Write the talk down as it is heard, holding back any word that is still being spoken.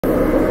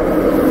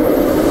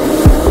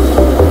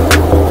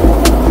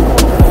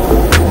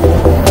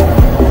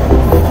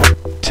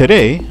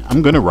Today,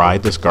 I'm going to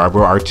ride the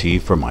Scarborough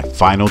RT for my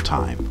final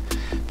time.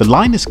 The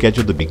line is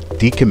scheduled to be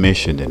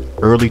decommissioned in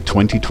early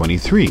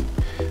 2023,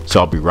 so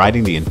I'll be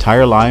riding the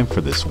entire line for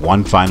this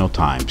one final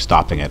time,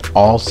 stopping at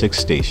all 6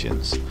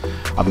 stations.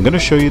 I'm going to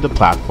show you the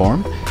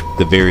platform,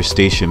 the various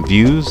station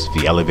views,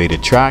 the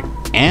elevated track,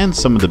 and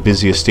some of the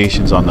busiest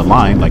stations on the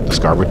line like the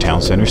Scarborough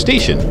Town Center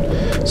Station.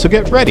 So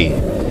get ready,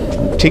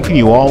 I'm taking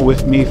you all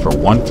with me for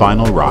one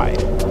final ride.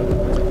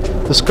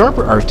 The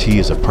Scarborough RT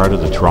is a part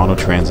of the Toronto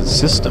Transit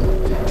system.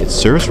 It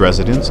serves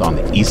residents on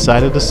the east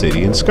side of the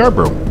city in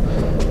Scarborough.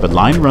 The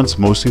line runs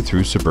mostly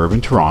through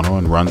suburban Toronto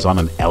and runs on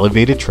an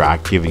elevated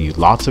track, giving you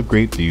lots of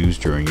great views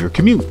during your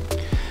commute.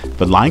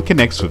 The line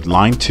connects with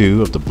Line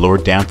 2 of the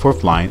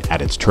Bloor-Danforth line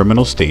at its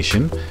terminal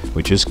station,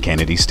 which is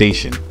Kennedy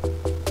Station.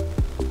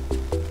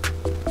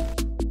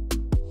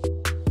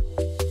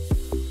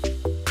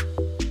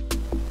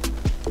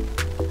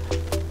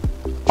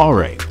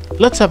 Alright,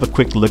 let's have a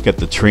quick look at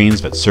the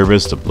trains that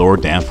service the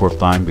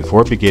Bloor-Danforth line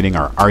before beginning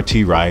our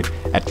RT ride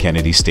at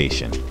Kennedy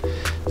Station.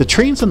 The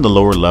trains on the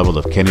lower level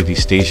of Kennedy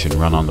Station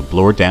run on the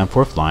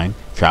Bloor-Danforth line,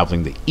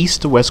 traveling the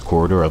east to west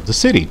corridor of the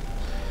city.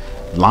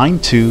 Line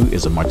 2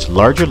 is a much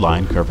larger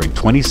line covering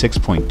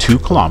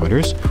 26.2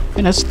 kilometers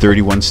and has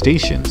 31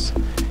 stations.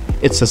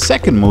 It's the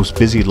second most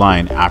busy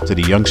line after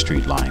the Yonge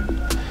Street line.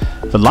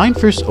 The line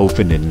first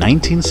opened in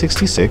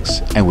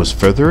 1966 and was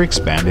further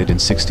expanded in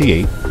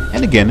 68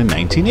 and again in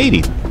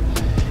 1980.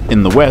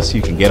 In the west,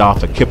 you can get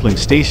off at Kipling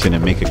Station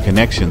and make a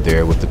connection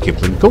there with the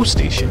Kipling GO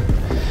Station.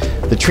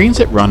 The trains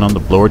that run on the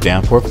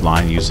Bloor-Danforth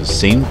line use the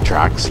same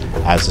tracks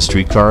as the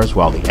streetcars,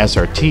 while the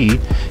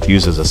SRT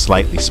uses a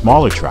slightly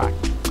smaller track.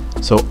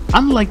 So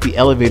unlike the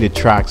elevated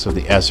tracks of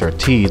the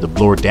SRT, the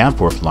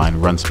Bloor-Danforth line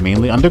runs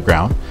mainly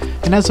underground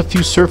and has a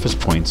few surface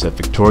points at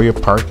Victoria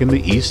Park in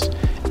the east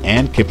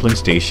and Kipling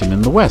Station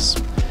in the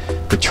west.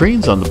 The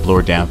trains on the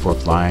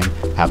Bloor-Danforth line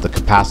have the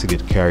capacity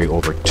to carry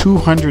over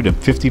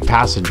 250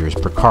 passengers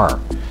per car.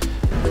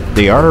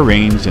 They are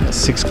arranged in a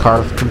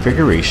 6-car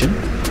configuration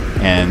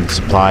and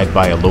supplied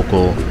by a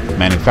local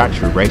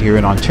manufacturer right here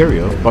in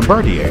Ontario,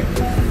 Bombardier.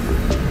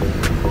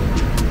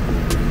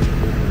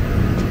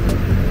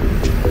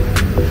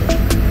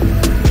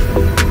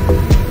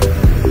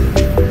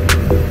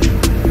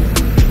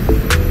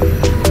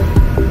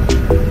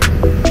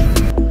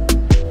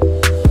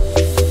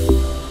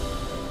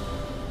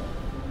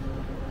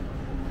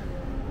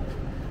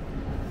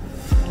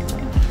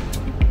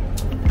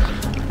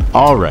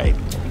 Alright,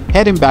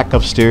 heading back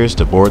upstairs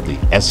to board the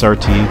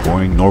SRT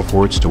going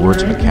northwards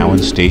towards McCowan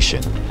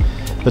Station.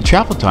 The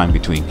travel time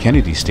between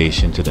Kennedy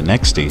Station to the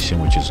next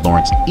station, which is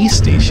Lawrence East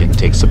Station,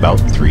 takes about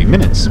 3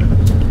 minutes.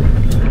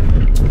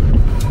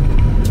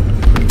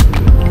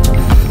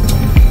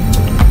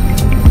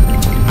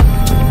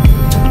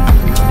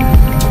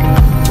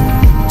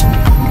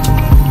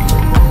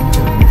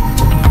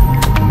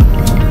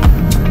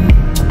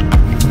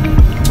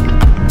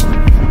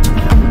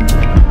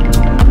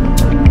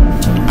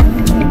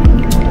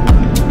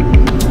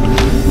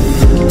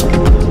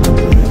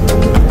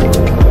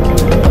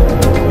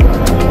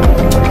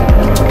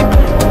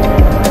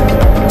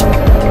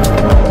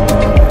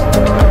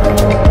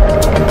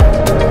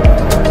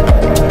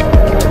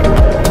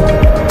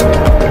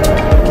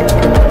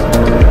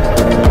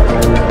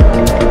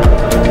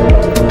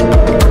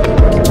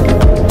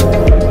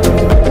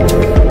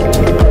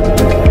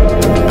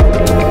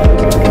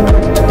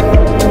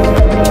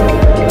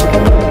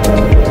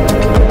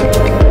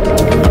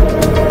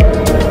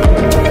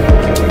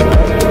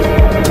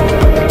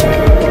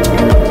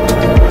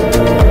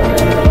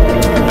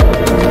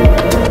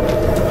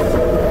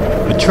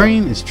 The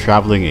train is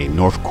traveling a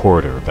north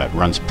corridor that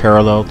runs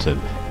parallel to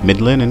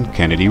Midland and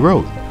Kennedy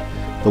Road.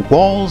 The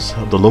walls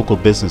of the local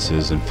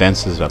businesses and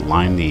fences that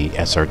line the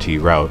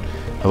SRT route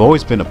have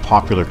always been a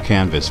popular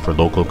canvas for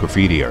local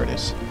graffiti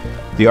artists.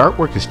 The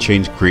artwork has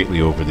changed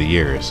greatly over the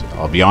years.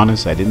 I'll be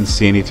honest, I didn't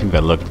see anything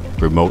that looked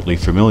remotely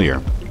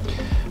familiar.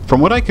 From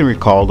what I can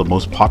recall, the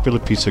most popular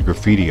piece of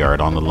graffiti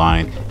art on the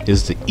line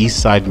is the East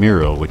Side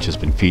mural, which has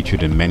been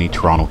featured in many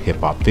Toronto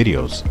hip-hop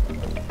videos.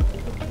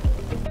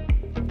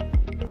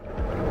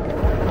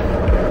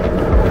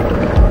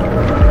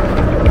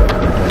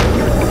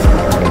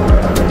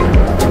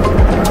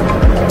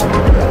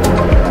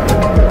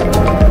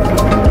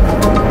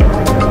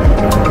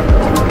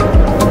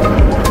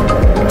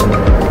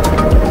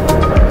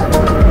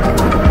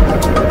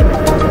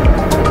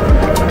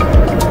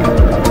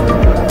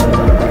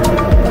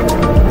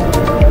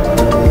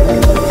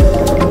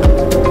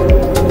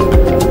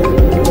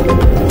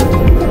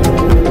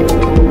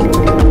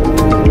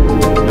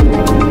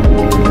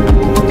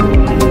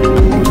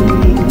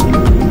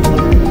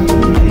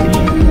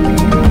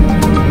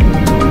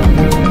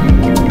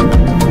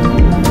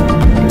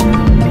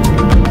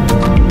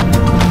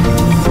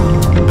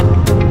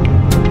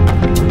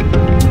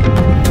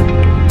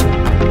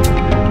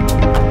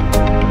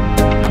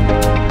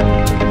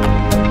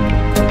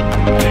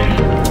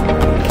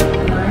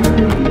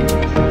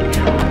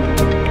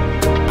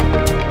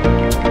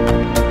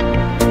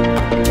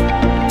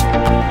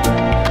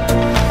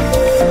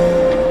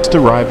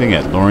 just arriving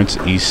at Lawrence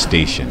East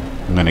Station.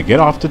 I'm going to get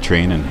off the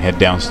train and head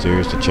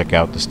downstairs to check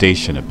out the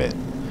station a bit.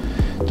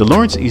 The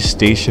Lawrence East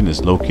Station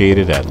is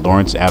located at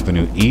Lawrence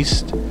Avenue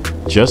East,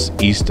 just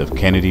east of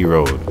Kennedy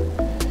Road.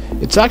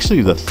 It's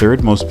actually the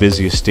third most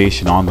busiest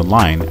station on the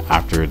line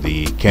after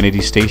the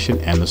Kennedy Station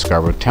and the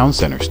Scarborough Town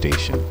Center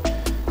Station.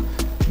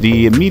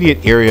 The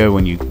immediate area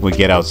when you would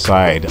get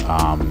outside,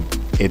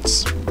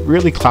 it's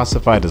really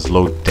classified as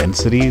low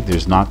density.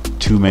 There's not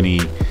too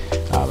many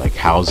like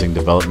housing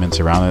developments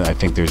around it. I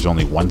think there's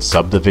only one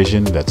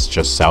subdivision that's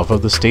just south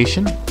of the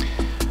station.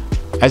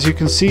 As you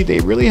can see, they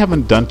really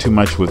haven't done too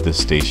much with this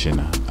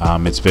station.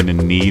 It's been in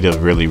need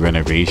of really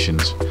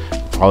renovations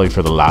probably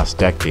for the last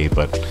decade,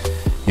 but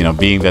you know,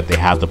 being that they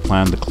had the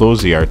plan to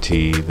close the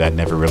RT, that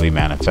never really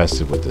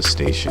manifested with this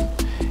station.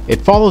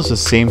 It follows the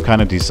same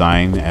kind of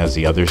design as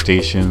the other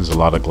stations, a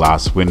lot of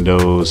glass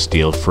windows,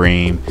 steel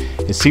frame.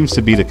 It seems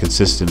to be the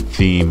consistent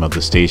theme of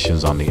the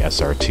stations on the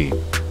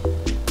SRT.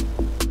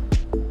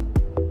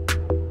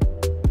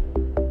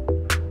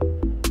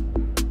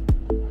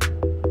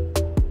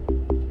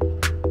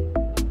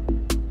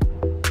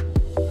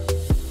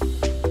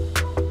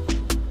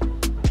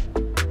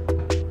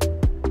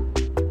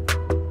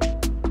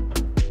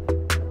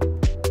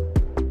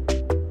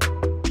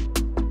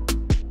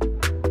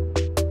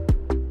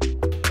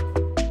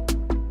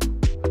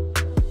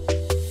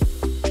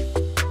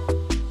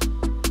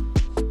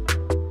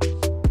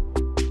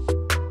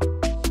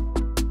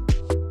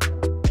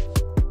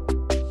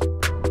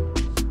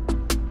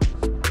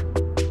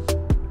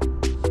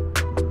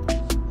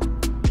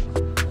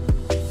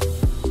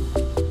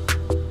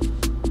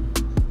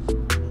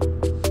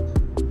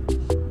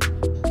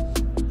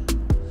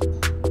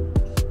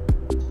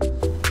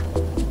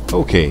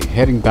 Okay,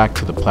 heading back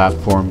to the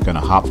platform,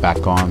 gonna hop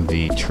back on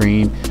the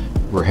train.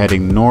 We're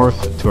heading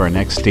north to our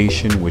next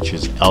station, which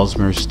is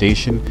Ellesmere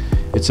Station.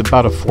 It's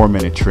about a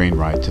 4-minute train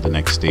ride to the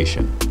next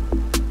station.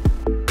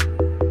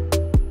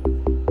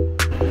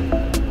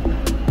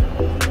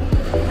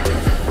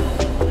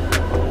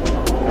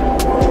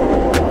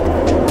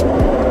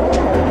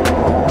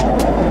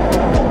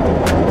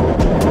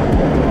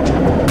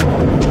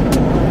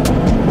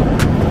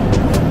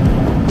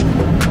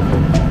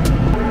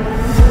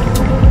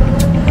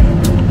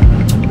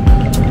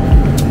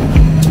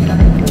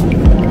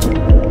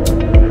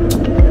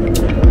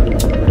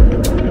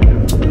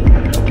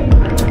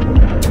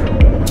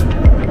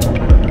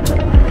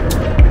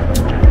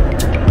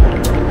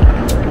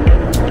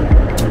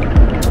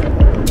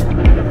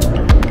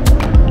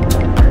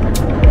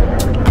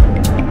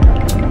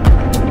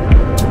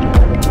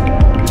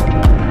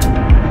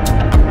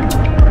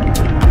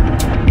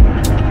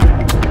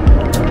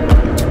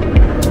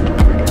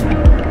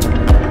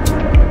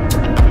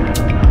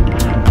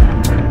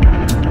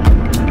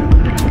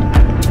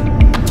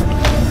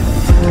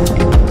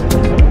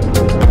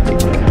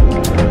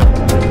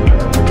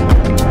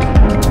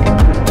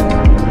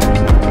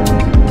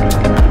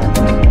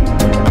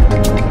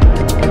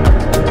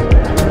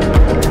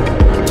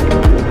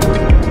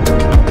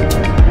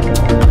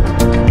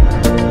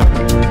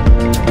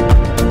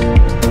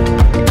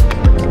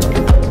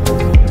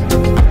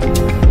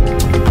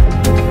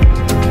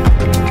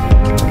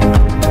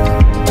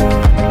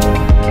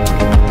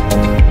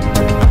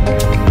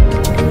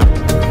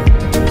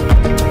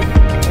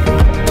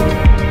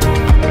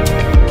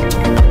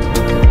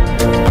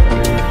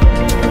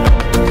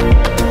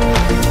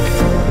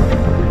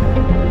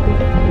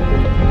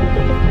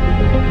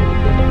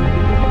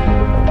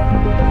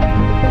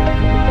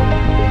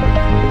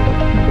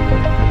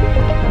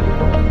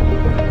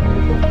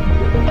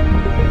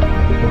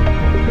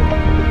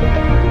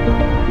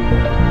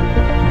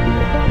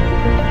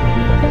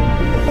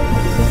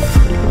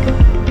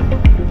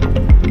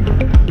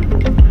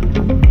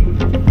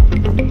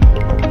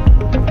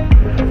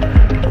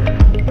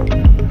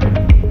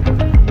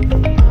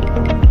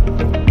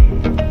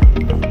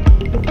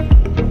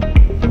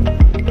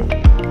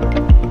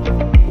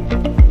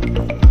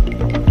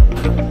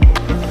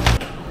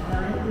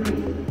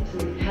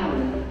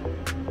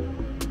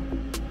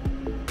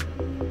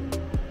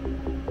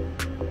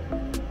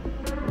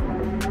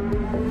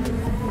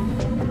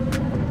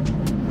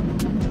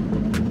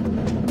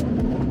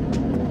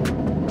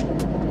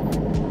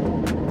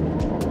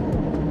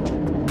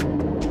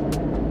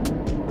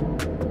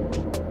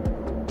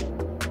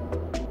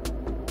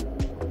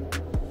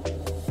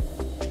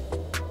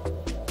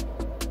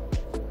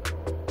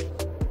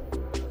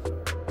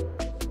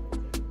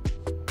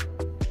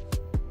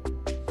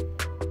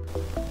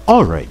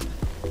 Alright,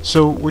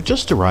 so we're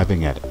just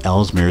arriving at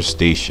Ellesmere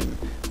Station,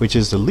 which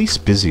is the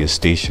least busiest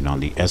station on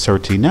the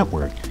SRT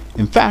network.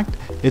 In fact,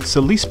 it's the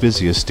least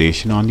busiest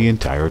station on the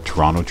entire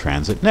Toronto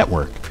Transit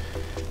network.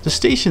 The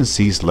station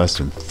sees less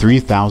than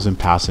 3,000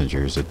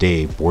 passengers a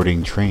day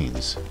boarding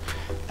trains.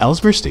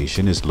 Ellesmere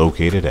Station is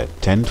located at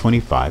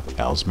 1025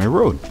 Ellesmere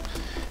Road.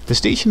 The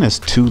station has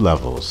 2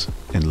 levels.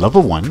 In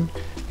level 1,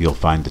 you'll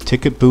find the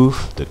ticket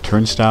booth, the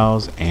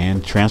turnstiles,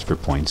 and transfer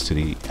points to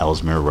the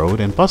Ellesmere Road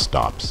and bus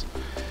stops.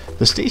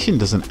 The station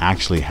doesn't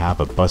actually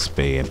have a bus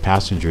bay, and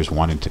passengers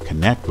wanting to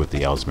connect with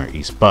the Ellesmere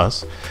East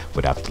bus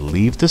would have to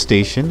leave the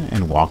station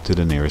and walk to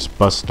the nearest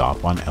bus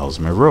stop on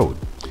Ellesmere Road.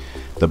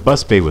 The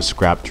bus bay was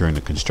scrapped during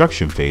the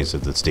construction phase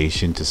of the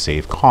station to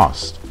save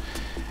cost.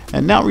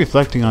 And now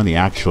reflecting on the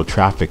actual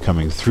traffic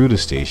coming through the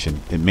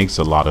station, it makes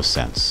a lot of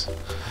sense.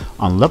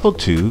 On level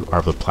 2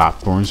 are the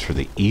platforms for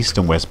the east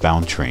and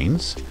westbound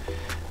trains.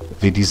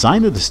 The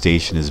design of the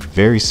station is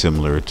very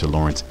similar to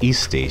Lawrence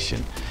East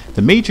Station.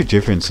 The major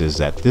difference is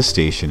that this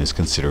station is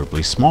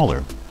considerably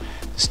smaller.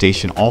 The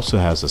station also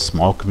has a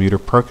small commuter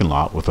parking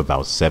lot with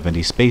about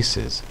 70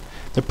 spaces.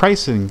 The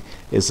pricing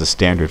is the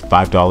standard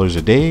 $5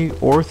 a day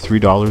or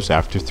 $3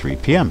 after 3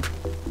 p.m.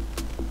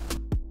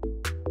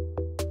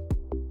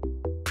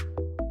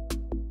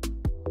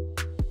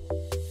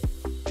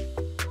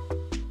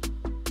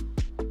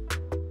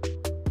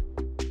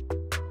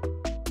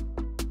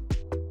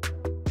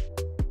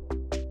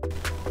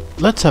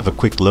 Let's have a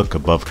quick look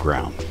above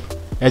ground.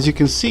 As you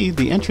can see,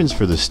 the entrance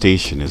for the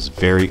station is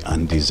very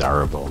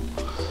undesirable.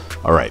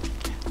 Alright,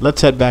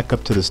 let's head back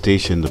up to the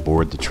station to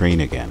board the train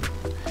again.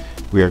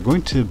 We are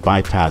going to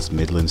bypass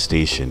Midland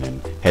Station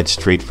and head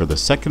straight for the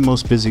second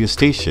most busiest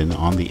station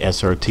on the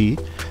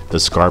SRT, the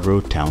Scarborough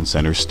Town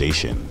Center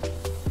Station.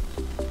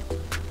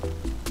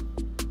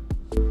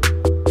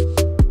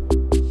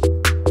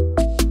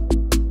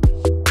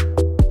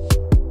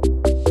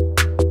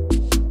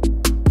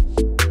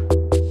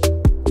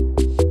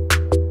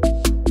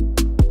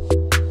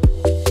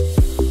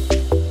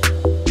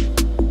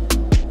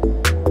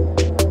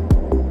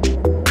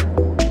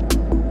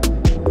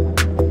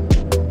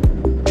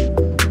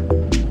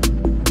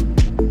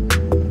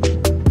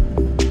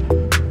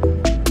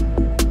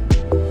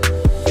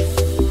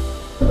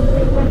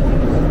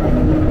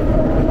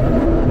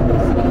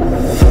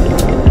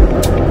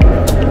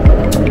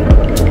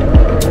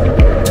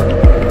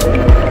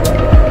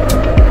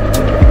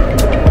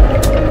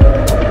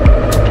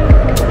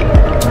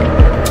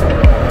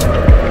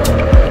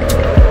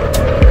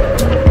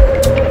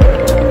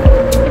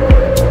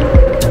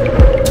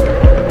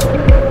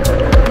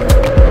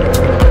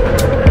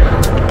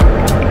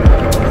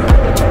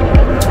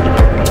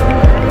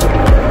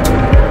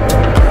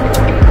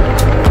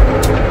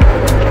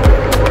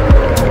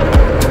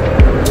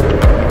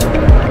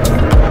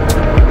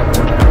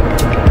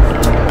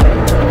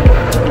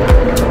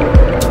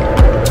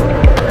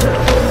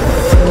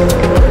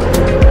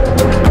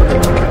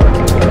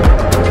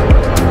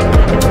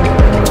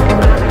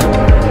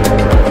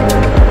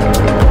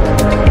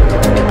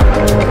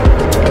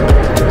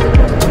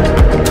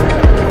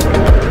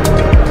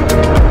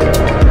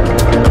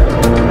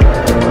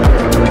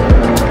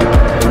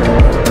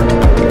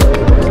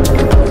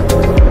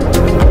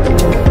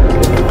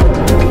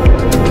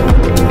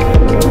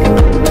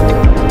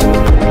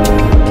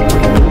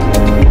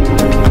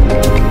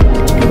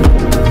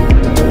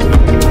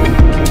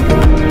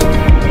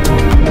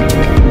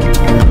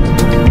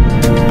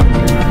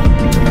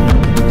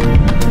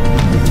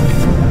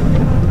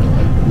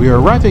 We are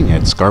arriving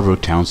at Scarborough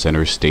Town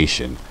Center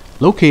Station,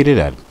 located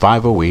at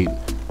 508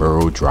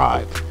 Borough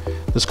Drive.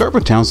 The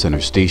Scarborough Town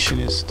Center Station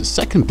is the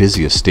second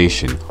busiest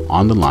station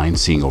on the line,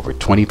 seeing over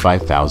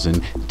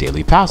 25,000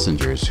 daily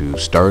passengers who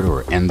start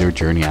or end their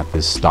journey at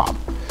this stop.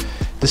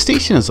 The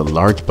station has a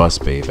large bus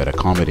bay that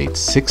accommodates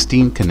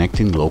 16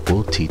 connecting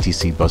local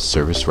TTC bus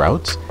service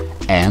routes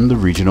and the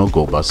regional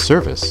GO bus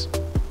service.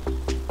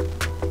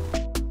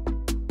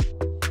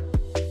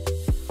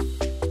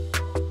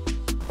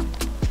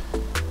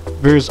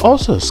 There is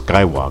also a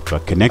skywalk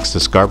that connects the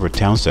Scarborough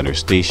Town Center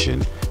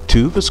Station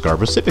to the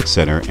Scarborough Civic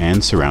Center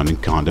and surrounding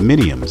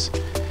condominiums.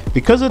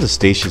 Because of the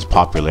station's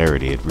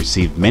popularity, it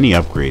received many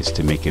upgrades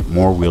to make it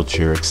more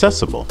wheelchair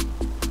accessible.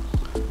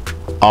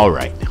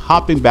 Alright,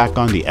 hopping back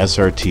on the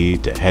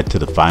SRT to head to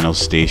the final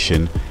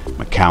station,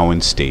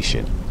 McCowan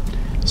Station.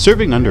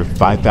 Serving under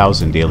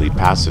 5,000 daily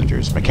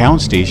passengers, McCowan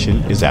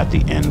Station is at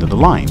the end of the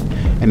line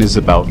and is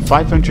about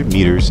 500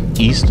 meters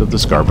east of the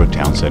Scarborough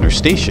Town Center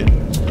Station.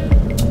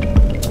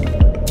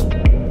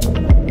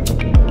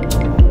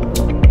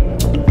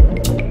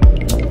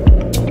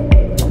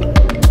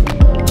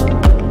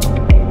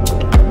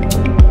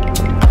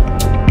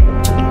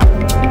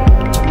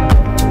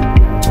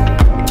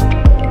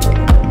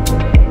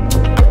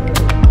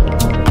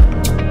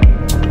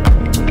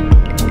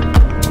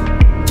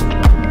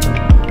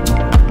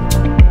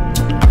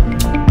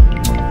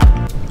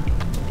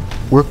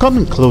 We're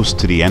coming close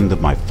to the end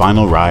of my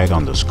final ride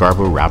on the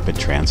Scarborough Rapid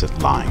Transit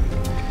line.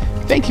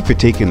 Thank you for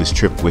taking this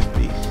trip with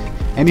me.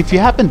 And if you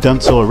haven't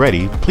done so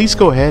already, please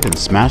go ahead and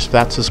smash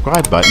that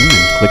subscribe button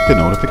and click the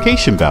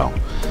notification bell.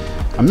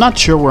 I'm not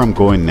sure where I'm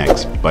going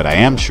next, but I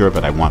am sure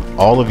that I want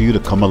all of you to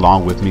come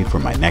along with me for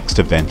my next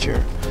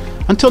adventure.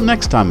 Until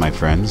next time, my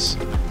friends,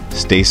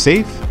 stay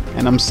safe,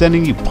 and I'm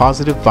sending you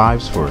positive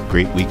vibes for a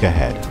great week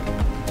ahead.